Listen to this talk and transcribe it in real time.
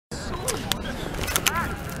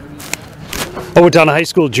Owatonna High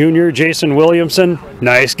School junior Jason Williamson.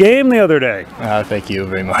 Nice game the other day. Thank you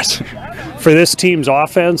very much. For this team's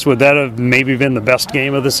offense, would that have maybe been the best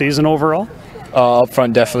game of the season overall? Up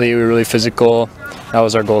front, definitely. We were really physical. That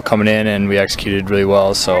was our goal coming in, and we executed really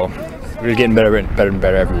well. So we're getting better and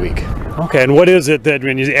better every week. Okay, and what is it that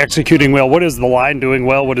when you're executing well, what is the line doing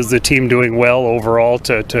well? What is the team doing well overall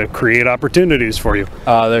to create opportunities for you?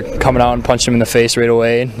 They're coming out and punching them in the face right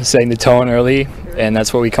away, setting the tone early, and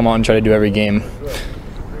that's what we come out and try to do every game.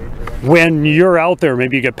 When you're out there,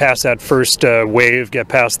 maybe you get past that first wave, get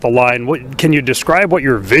past the line. Can you describe what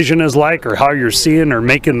your vision is like, or how you're seeing or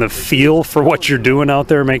making the feel for what you're doing out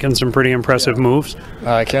there, making some pretty impressive moves?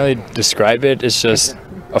 I can't really describe it. It's just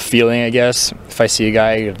a feeling, I guess. If I see a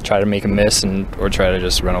guy, I try to make him miss or try to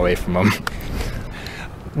just run away from him.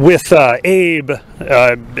 With Abe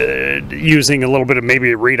using a little bit of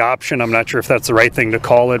maybe a read option, I'm not sure if that's the right thing to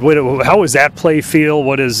call it. How does that play feel?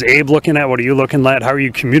 What is Abe looking at? What are you looking at? How are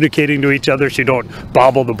you communicating to each other so you don't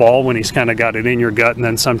bobble the ball when he's kind of got it in your gut and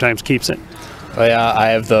then sometimes keeps it? Oh, yeah,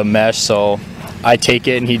 I have the mesh, so I take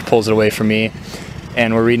it and he pulls it away from me.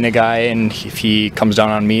 And we're reading a guy, and if he comes down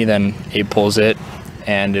on me, then Abe pulls it.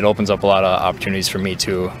 And it opens up a lot of opportunities for me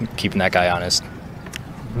too, keeping that guy honest.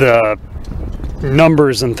 The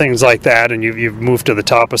numbers and things like that, and you've moved to the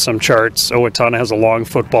top of some charts. Owatonna has a long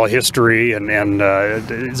football history, and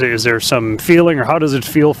is there some feeling, or how does it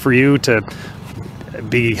feel for you to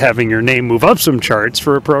be having your name move up some charts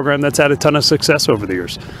for a program that's had a ton of success over the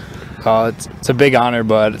years? It's a big honor,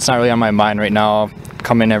 but it's not really on my mind right now.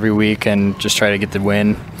 Come in every week and just try to get the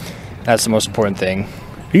win. That's the most important thing.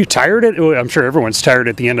 Are you tired? I'm sure everyone's tired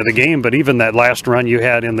at the end of the game, but even that last run you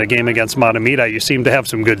had in the game against Matamita, you seem to have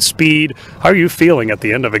some good speed. How are you feeling at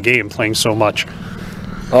the end of a game playing so much?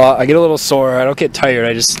 I get a little sore. I don't get tired.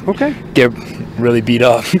 I just get really beat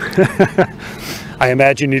up. I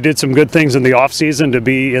imagine you did some good things in the off-season to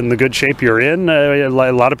be in the good shape you're in. A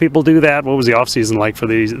lot of people do that. What was the off-season like for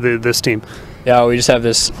this team? Yeah, we just have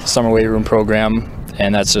this summer weight room program,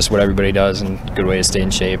 and that's just what everybody does, and a good way to stay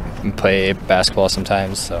in shape and play basketball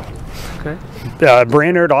sometimes. So. Okay.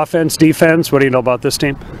 Brainerd, offense, defense, what do you know about this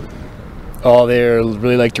team? Oh, they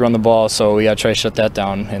really like to run the ball, so we got to try to shut that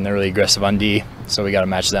down, and they're really aggressive on D, so we got to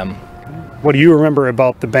match them. What do you remember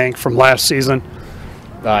about the bank from last season?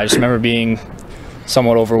 I just remember being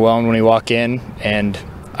somewhat overwhelmed when we walk in, and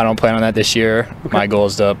I don't plan on that this year. Okay. My goal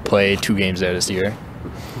is to play 2 games there this year.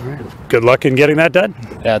 All right. Good luck in getting that done.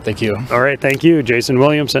 Yeah, thank you. All right, thank you, Jason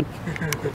Williamson.